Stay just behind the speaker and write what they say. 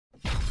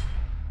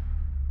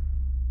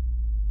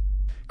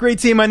Great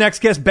team. My next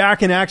guest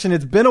back in action.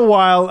 It's been a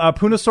while.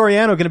 Puna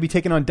Soriano going to be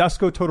taking on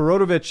Dusko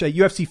Todorovic at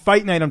UFC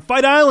Fight Night on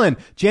Fight Island,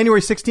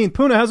 January 16th.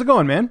 Puna, how's it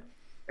going, man?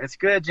 It's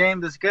good,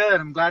 James. It's good.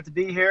 I'm glad to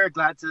be here.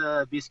 Glad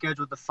to be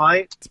scheduled to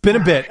fight. It's been a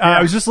bit.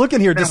 I was just looking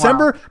here.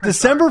 December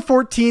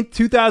 14th,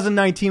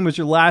 2019 was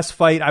your last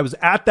fight. I was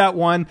at that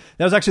one.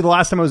 That was actually the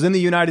last time I was in the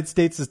United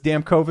States, this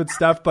damn COVID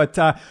stuff. But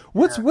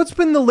what's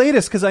been the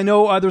latest? Because I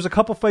know there was a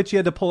couple fights you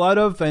had to pull out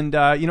of. And,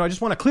 I just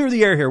want to clear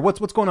the air here.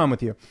 What's going on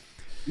with you?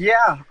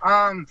 Yeah.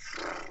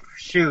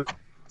 Shoot.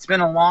 It's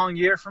been a long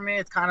year for me.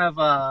 It's kind of,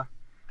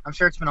 I'm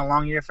sure it's been a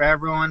long year for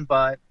everyone,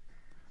 but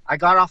I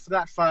got off of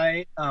that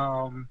fight.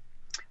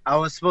 I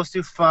was supposed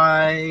to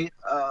fight,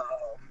 I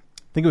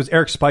think it was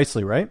Eric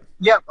Spicely, right?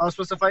 Yep. I was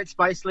supposed to fight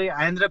Spicely.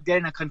 I ended up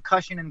getting a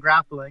concussion in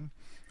grappling.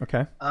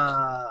 Okay.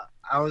 I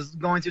was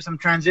going through some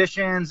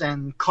transitions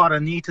and caught a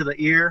knee to the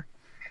ear.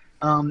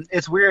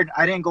 It's weird.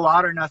 I didn't go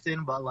out or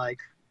nothing, but like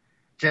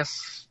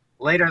just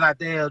later that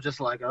day, I was just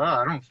like,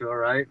 I don't feel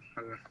right.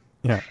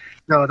 Yeah.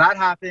 So that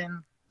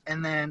happened.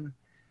 And then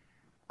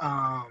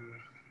I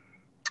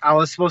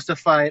was supposed to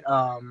fight,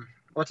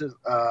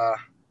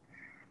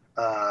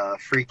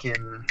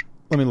 freaking.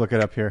 Let me look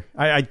it up here.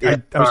 I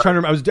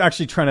was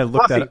actually trying to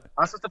look Fluffy. that up.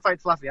 I was supposed to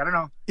fight Fluffy. I don't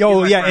know.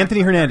 Oh, yeah,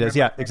 Anthony Hernandez.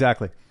 Yeah,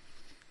 exactly.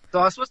 So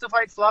I was supposed to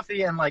fight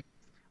Fluffy, and like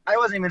I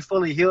wasn't even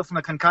fully healed from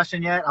the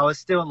concussion yet. I was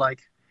still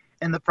like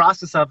in the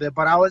process of it,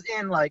 but I was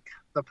in like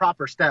the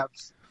proper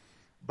steps.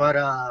 But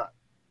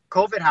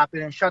COVID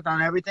happened and shut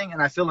down everything,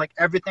 and I feel like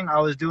everything I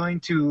was doing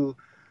to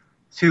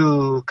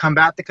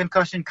combat the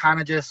concussion kind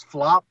of just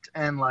flopped,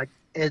 and like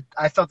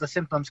I felt the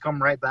symptoms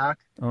come right back.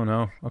 Oh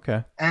no.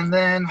 Okay. And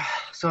then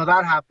so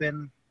that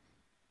happened,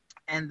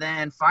 and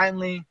then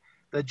finally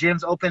the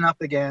gyms open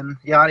up again.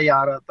 Yada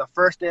yada. The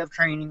first day of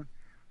training,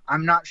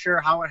 I'm not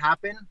sure how it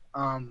happened.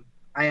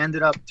 I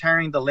ended up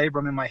tearing the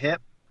labrum in my hip.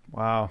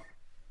 Wow.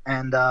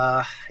 And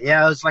it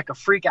was like a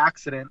freak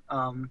accident.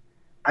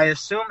 I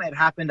assume it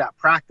happened at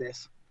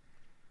practice,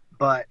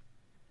 but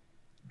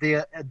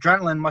the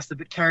adrenaline must have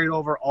been carried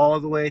over all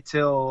the way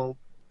till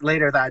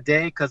later that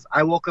day, because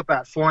I woke up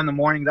at 4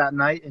 a.m. that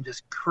night in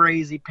just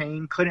crazy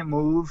pain, couldn't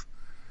move,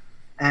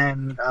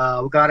 and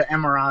we got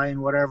an MRI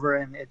and whatever,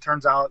 and it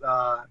turns out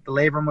the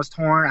labrum was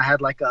torn. I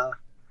had like a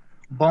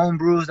bone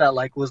bruise that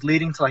like was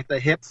leading to like the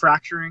hip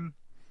fracturing.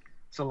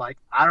 So like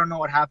I don't know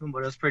what happened, but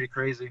it was pretty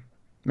crazy.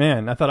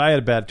 Man, I thought I had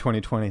a bad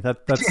 2020. That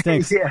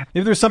stinks. Yeah.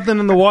 If there's something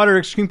in the water,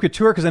 Extreme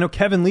Couture, because I know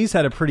Kevin Lee's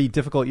had a pretty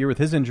difficult year with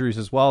his injuries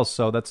as well.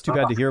 So that's too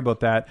bad to hear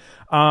about that.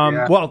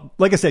 Well,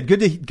 like I said,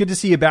 good to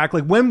see you back.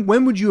 Like when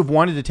would you have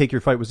wanted to take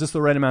your fight? Was this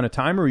the right amount of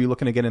time, or were you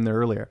looking to get in there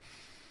earlier?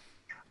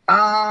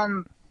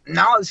 No,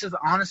 this is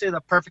honestly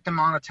the perfect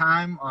amount of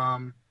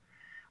time.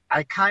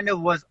 I kind of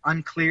was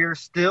unclear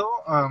still.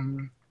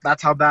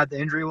 That's how bad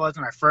the injury was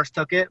when I first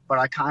took it, but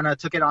I kind of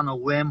took it on a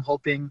whim,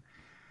 hoping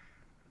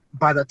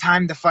by the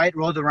time the fight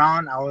rolled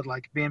around, I would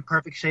like be in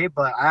perfect shape,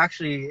 but I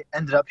actually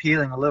ended up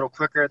healing a little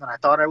quicker than I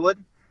thought I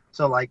would.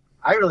 So like,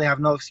 I really have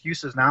no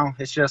excuses now.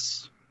 It's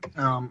just,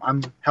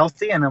 I'm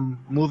healthy and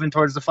I'm moving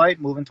towards the fight,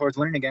 moving towards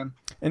winning again.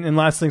 And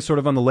last thing sort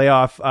of on the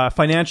layoff,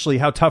 financially,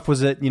 how tough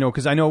was it?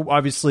 Cause I know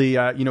obviously,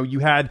 you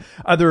had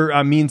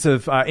other means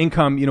of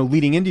income,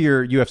 leading into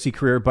your UFC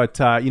career, but,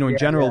 in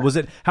general,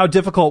 how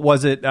difficult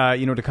was it,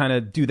 to kind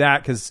of do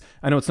that? Cause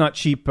I know it's not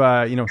cheap,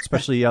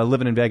 especially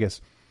living in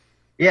Vegas.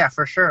 Yeah,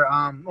 for sure.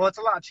 Well, it's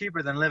a lot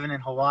cheaper than living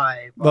in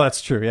Hawaii. But, well,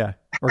 that's true, yeah.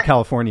 Or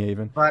California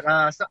even. But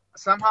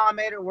somehow I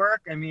made it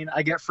work. I mean,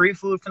 I get free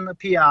food from the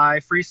PI,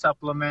 free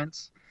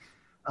supplements,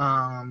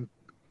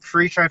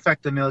 free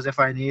trifecta meals if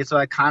I need. So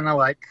I kind of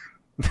like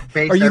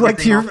base Are you like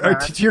to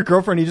to your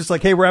girlfriend, you just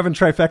like, hey, we're having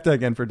trifecta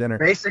again for dinner?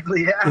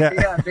 Basically,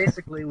 yeah.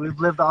 Basically, we've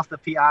lived off the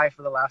PI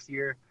for the last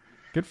year.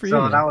 Good for you,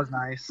 So man. that was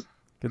nice.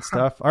 Good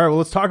stuff. All right, well,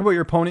 let's talk about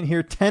your opponent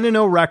here.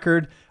 10-0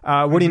 record.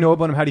 What do you know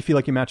about him? How do you feel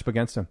like you match up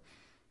against him?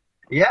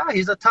 Yeah,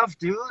 he's a tough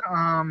dude.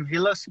 He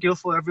looks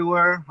skillful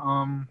everywhere.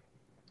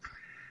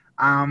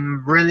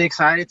 I'm really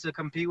excited to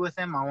compete with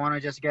him. I want to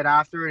just get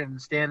after it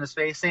and stay in his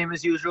face. Same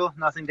as usual,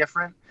 nothing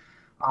different.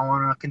 I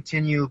want to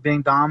continue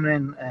being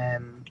dominant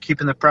and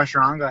keeping the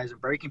pressure on guys and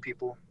breaking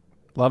people.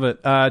 Love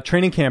it.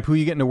 Training camp, who are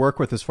you getting to work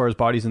with as far as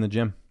bodies in the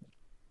gym?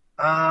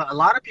 A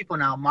lot of people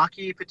now.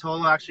 Maki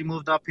Pitolo actually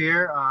moved up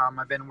here.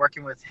 I've been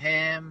working with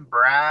him,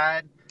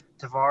 Brad,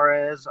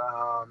 Tavares,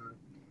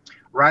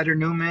 Ryder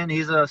Newman,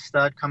 he's a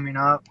stud coming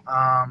up.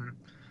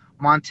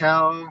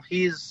 Montel,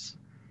 he's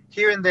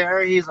here and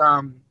there. He's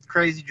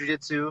crazy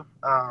jiu-jitsu.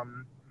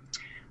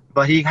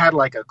 But he had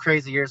like a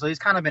crazy year, so he's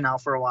kind of been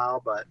out for a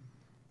while, but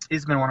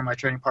he's been one of my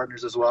training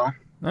partners as well.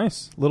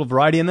 Nice. A little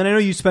variety. And then I know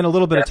you spent a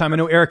little bit of time. I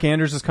know Eric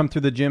Anders has come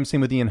through the gym,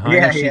 same with Ian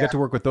Heinisch. Yeah. You got to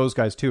work with those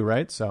guys too,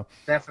 right? So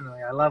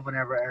definitely. I love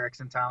whenever Eric's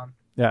in town.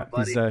 Yeah,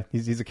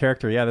 he's a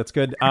character. Yeah, that's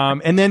good.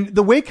 And then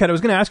the weight cut, I was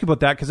going to ask you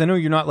about that because I know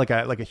you're not like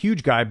a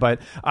huge guy,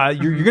 but you're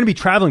going to be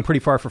traveling pretty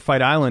far for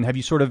Fight Island. Have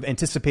you sort of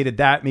anticipated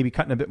that, maybe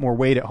cutting a bit more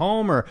weight at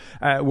home, or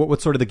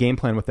what's sort of the game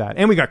plan with that?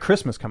 And we got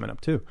Christmas coming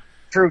up too.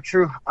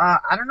 True.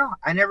 I don't know.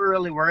 I never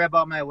really worry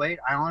about my weight.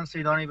 I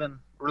honestly don't even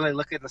really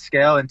look at the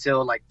scale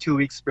until like 2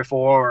 weeks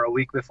before or a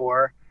week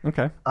before.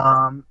 Okay.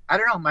 I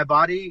don't know. My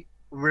body,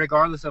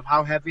 regardless of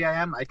how heavy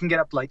I am, I can get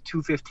up to like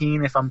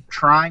 215 if I'm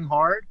trying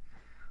hard.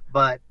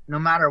 But no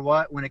matter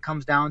what, when it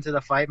comes down to the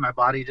fight, my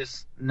body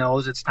just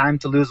knows it's time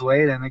to lose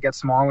weight and it gets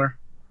smaller.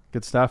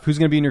 Good stuff. Who's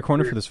going to be in your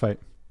corner for this fight?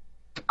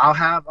 I'll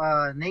have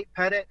Nate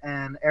Pettit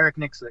and Eric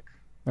Nixick.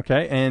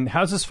 Okay. And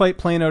how's this fight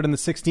playing out in the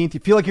 16th? You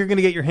feel like you're going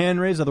to get your hand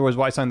raised, otherwise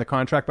why sign the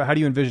contract? But how do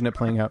you envision it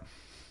playing out?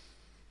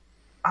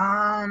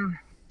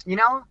 You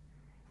know,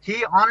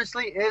 he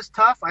honestly is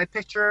tough. I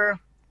picture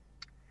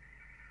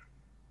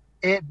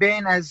it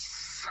being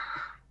as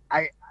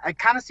I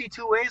kind of see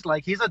two ways.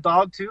 Like, he's a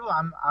dog too.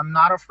 I'm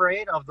not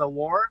afraid of the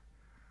war.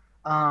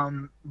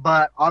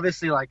 But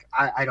obviously, like,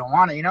 I don't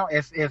want it. You know,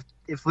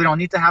 if we don't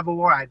need to have a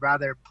war, I'd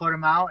rather put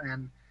him out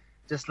and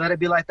just let it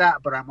be like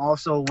that. But I'm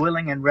also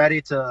willing and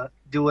ready to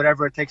do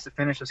whatever it takes to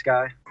finish this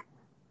guy,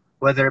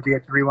 whether it be a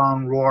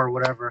 3-round war or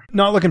whatever.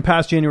 Not looking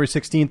past January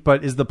 16th,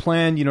 but is the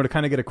plan, you know, to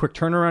kind of get a quick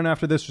turnaround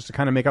after this, just to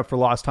kind of make up for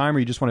lost time, or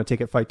you just want to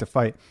take it fight to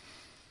fight?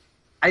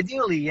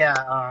 Ideally, yeah.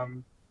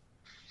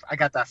 I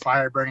got that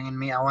fire burning in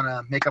me. I want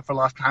to make up for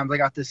lost time. I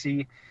got to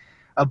see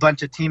a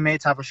bunch of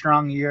teammates have a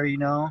strong year, you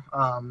know,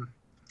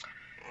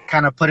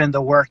 kind of put in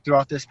the work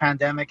throughout this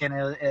pandemic, and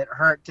it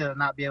hurt to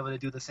not be able to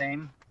do the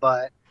same.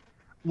 But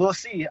we'll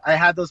see. I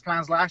had those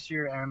plans last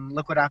year, and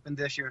look what happened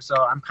this year. So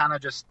I'm kind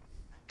of just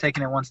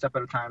taking it one step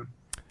at a time.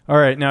 All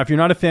right. Now, if you're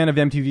not a fan of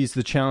MTV's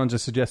The Challenge, I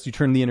suggest you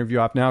turn the interview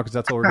off now, because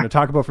that's all we're going to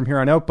talk about from here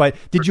on out. But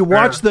did you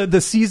watch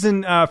the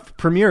season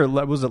premiere?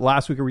 Was it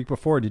last week or week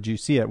before? Did you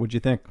see it? What'd you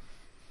think?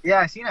 Yeah,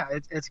 I seen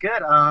it. It's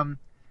good.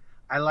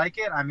 I like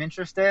it. I'm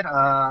interested.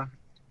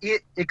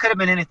 It could have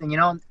been anything, you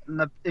know.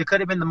 It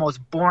could have been the most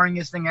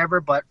boringest thing ever,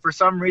 but for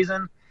some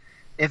reason,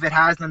 if it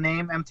has the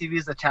name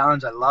MTV's The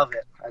Challenge, I love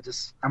it.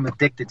 I'm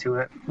addicted to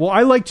it. Well,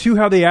 I like too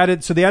how they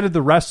added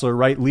the wrestler,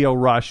 right, Leo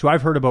Rush, who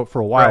I've heard about for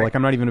a while. Right. Like,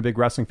 I'm not even a big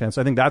wrestling fan,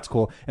 so I think that's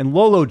cool. And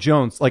Lolo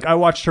Jones, like, I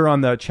watched her on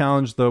the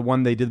challenge, the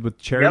one they did with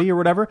Charity or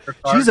whatever.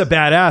 She's a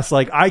badass.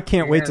 Like, I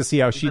can't wait to see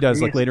how she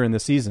does like later in the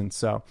season.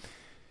 So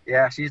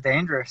yeah, she's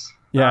dangerous.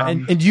 Yeah,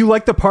 and do you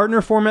like the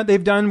partner format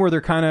they've done, where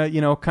they're kind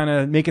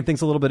of making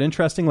things a little bit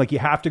interesting? Like, you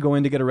have to go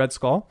in to get a red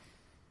skull?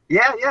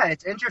 Yeah,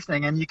 it's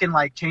interesting, and you can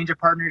like change your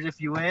partners if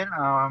you win.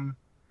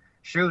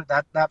 Shoot,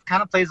 that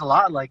kind of plays a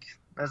lot. Like,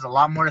 there's a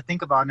lot more to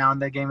think about now in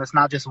the game. It's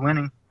not just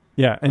winning.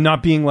 Yeah, and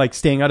not being like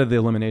staying out of the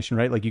elimination,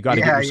 right? Like, you got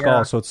to get your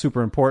skull, so it's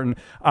super important.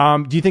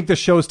 Do you think the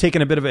show's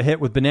taken a bit of a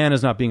hit with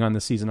Bananas not being on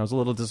this season? I was a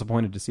little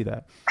disappointed to see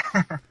that.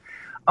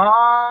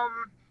 Or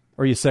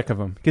are you sick of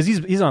him? Because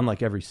he's on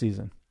like every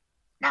season.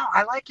 No,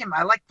 I like him.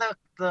 I like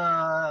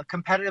the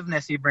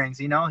competitiveness he brings.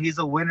 You know, he's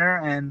a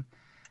winner, and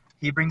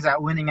he brings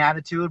that winning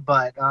attitude.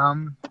 But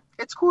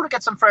it's cool to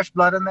get some fresh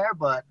blood in there.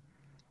 But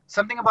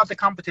something about the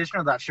competition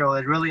of that show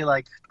is really,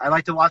 like, I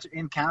like to watch it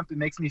in camp. It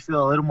makes me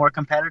feel a little more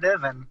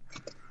competitive, and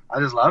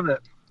I just love it.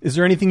 Is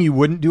there anything you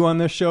wouldn't do on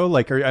this show?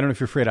 Like, I don't know if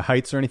you're afraid of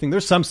heights or anything.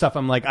 There's some stuff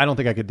I'm like, I don't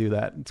think I could do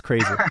that. It's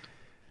crazy.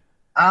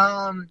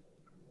 I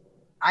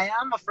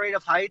am afraid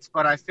of heights,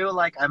 but I feel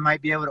like I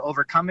might be able to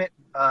overcome it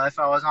if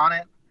I was on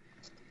it.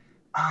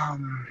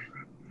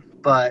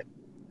 But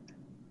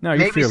no,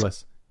 you're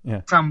fearless.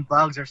 Yeah, some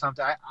bugs or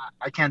something.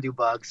 I can't do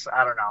bugs.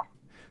 I don't know.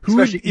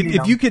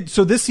 If you could,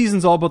 so this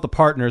season's all about the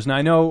partners. And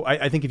I know,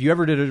 I think if you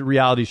ever did a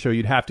reality show,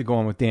 you'd have to go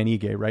on with Dan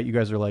Ige, right? You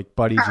guys are like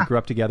buddies, you grew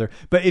up together.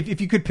 But if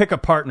you could pick a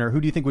partner,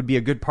 who do you think would be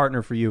a good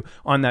partner for you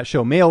on that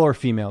show? Male or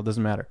female,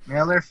 doesn't matter.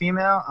 Male or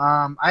female?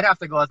 I'd have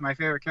to go with my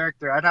favorite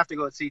character. I'd have to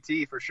go with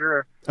CT for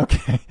sure.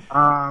 Okay.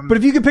 But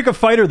if you could pick a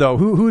fighter, though,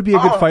 who would be a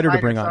good fighter to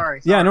bring on?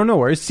 Sorry. Yeah, no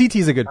worries.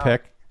 CT's a good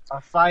pick.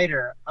 A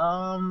fighter.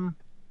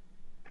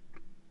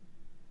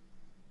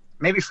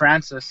 Maybe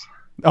Francis.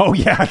 Oh,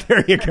 yeah,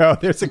 there you go.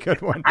 There's a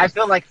good one. I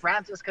feel like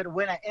Francis could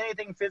win at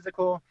anything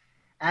physical,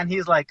 and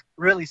he's, like,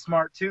 really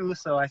smart, too,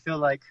 so I feel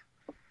like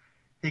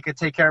he could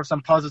take care of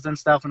some puzzles and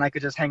stuff, and I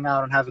could just hang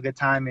out and have a good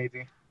time,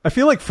 maybe. I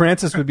feel like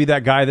Francis would be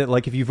that guy that,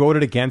 like, if you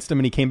voted against him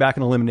and he came back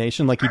in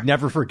elimination, like, he'd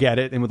never forget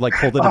it and would, like,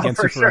 hold it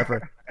against you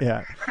forever. Sure.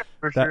 Yeah.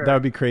 That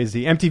would be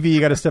crazy. MTV,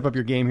 you got to step up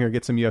your game here.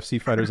 Get some UFC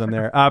fighters on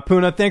there.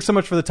 Puna, thanks so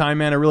much for the time,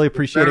 man. I really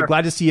appreciate it.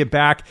 Glad to see you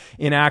back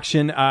in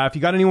action. If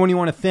you got anyone you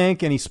want to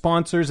thank, any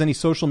sponsors, any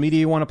social media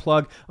you want to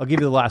plug, I'll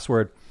give you the last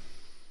word.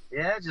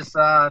 Yeah, just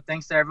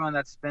thanks to everyone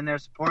that's been there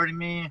supporting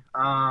me.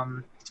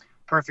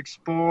 Perfect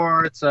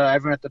Sports,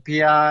 everyone at the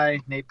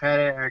PI, Nate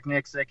Pettit, Eric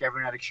Nixick,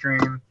 everyone at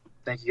Extreme.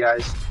 Thank you,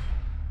 guys.